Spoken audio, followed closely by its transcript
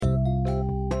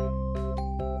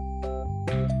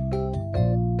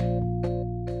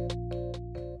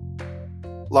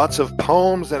Lots of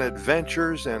poems and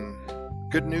adventures and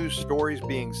good news stories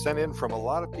being sent in from a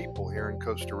lot of people here in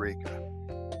Costa Rica.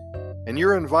 And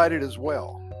you're invited as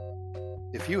well.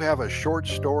 If you have a short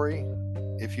story,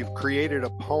 if you've created a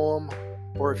poem,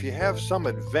 or if you have some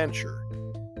adventure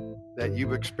that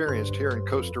you've experienced here in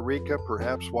Costa Rica,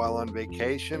 perhaps while on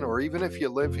vacation, or even if you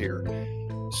live here,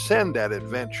 send that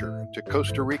adventure to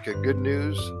Costa Rica Good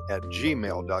News at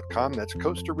gmail.com. That's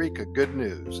Costa Rica Good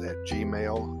News at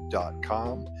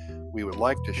gmail.com. We would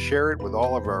like to share it with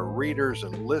all of our readers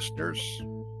and listeners,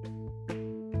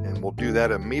 and we'll do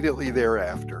that immediately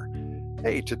thereafter.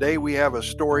 Hey, today we have a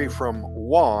story from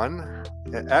Juan.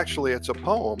 Actually, it's a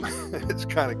poem. It's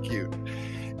kind of cute.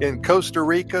 In Costa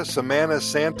Rica, Semana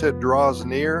Santa draws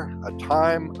near, a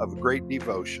time of great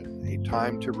devotion, a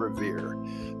time to revere.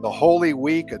 The Holy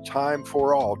Week, a time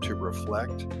for all to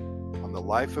reflect on the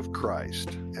life of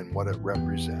Christ and what it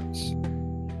represents.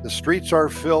 The streets are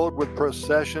filled with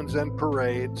processions and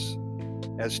parades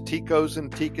as ticos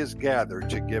and ticas gather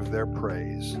to give their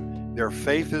praise. Their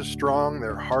faith is strong,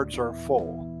 their hearts are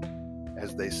full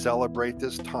as they celebrate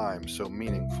this time so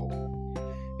meaningful.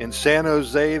 In San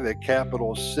Jose, the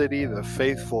capital city, the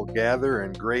faithful gather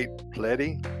in great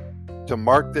plenty to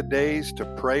mark the days, to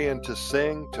pray and to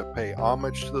sing, to pay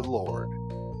homage to the Lord,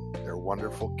 their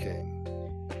wonderful King.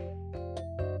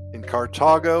 In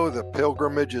Cartago, the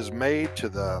pilgrimage is made to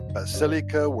the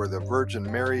Basilica where the Virgin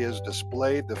Mary is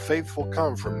displayed. The faithful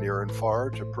come from near and far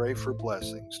to pray for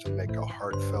blessings, to make a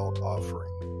heartfelt offering.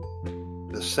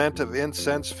 The scent of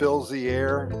incense fills the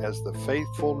air as the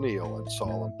faithful kneel in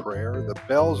solemn prayer. The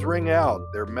bells ring out,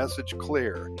 their message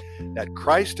clear, that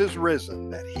Christ is risen,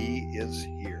 that he is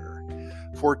here.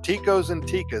 For ticos and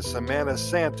ticas, Semana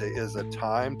Santa is a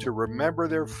time to remember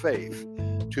their faith,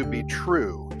 to be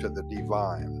true to the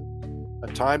divine. A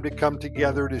time to come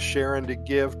together to share and to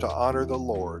give, to honor the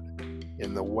Lord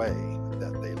in the way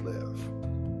that they live.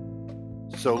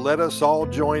 So let us all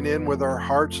join in with our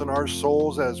hearts and our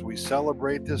souls as we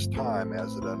celebrate this time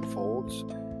as it unfolds.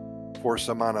 For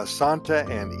Semana Santa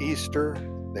and Easter,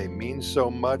 they mean so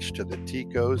much to the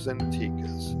ticos and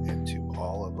ticas and to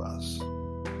all of us.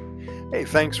 Hey,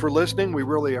 thanks for listening. We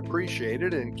really appreciate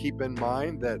it. And keep in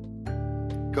mind that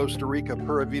Costa Rica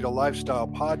Pura Vida Lifestyle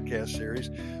podcast series,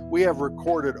 we have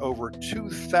recorded over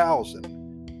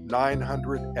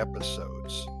 2,900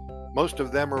 episodes. Most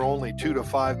of them are only 2 to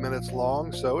 5 minutes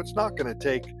long, so it's not going to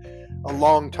take a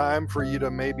long time for you to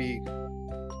maybe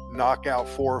knock out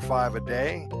 4 or 5 a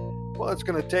day. Well, it's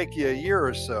going to take you a year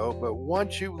or so, but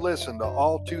once you listen to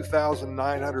all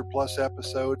 2,900 plus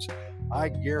episodes, I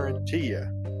guarantee you,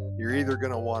 you're either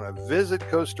going to want to visit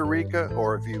Costa Rica,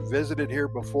 or if you visited here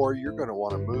before, you're going to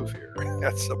want to move here.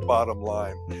 That's the bottom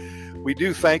line. We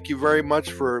do thank you very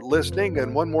much for listening.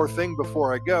 And one more thing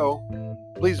before I go,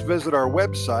 please visit our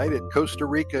website at Costa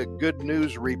Rica Good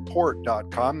News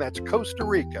Report.com. That's Costa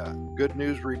Rica Good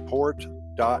News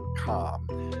Report.com.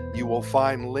 You will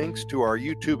find links to our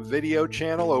YouTube video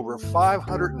channel, over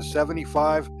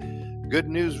 575 good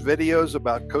news videos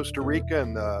about Costa Rica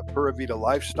and the Pura Vida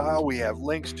lifestyle. We have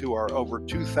links to our over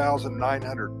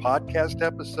 2,900 podcast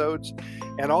episodes.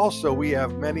 And also we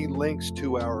have many links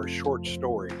to our short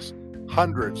stories,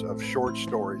 hundreds of short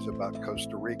stories about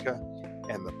Costa Rica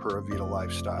and the Pura Vida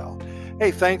lifestyle.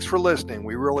 Hey, thanks for listening.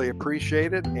 We really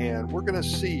appreciate it. And we're going to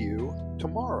see you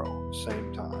tomorrow, same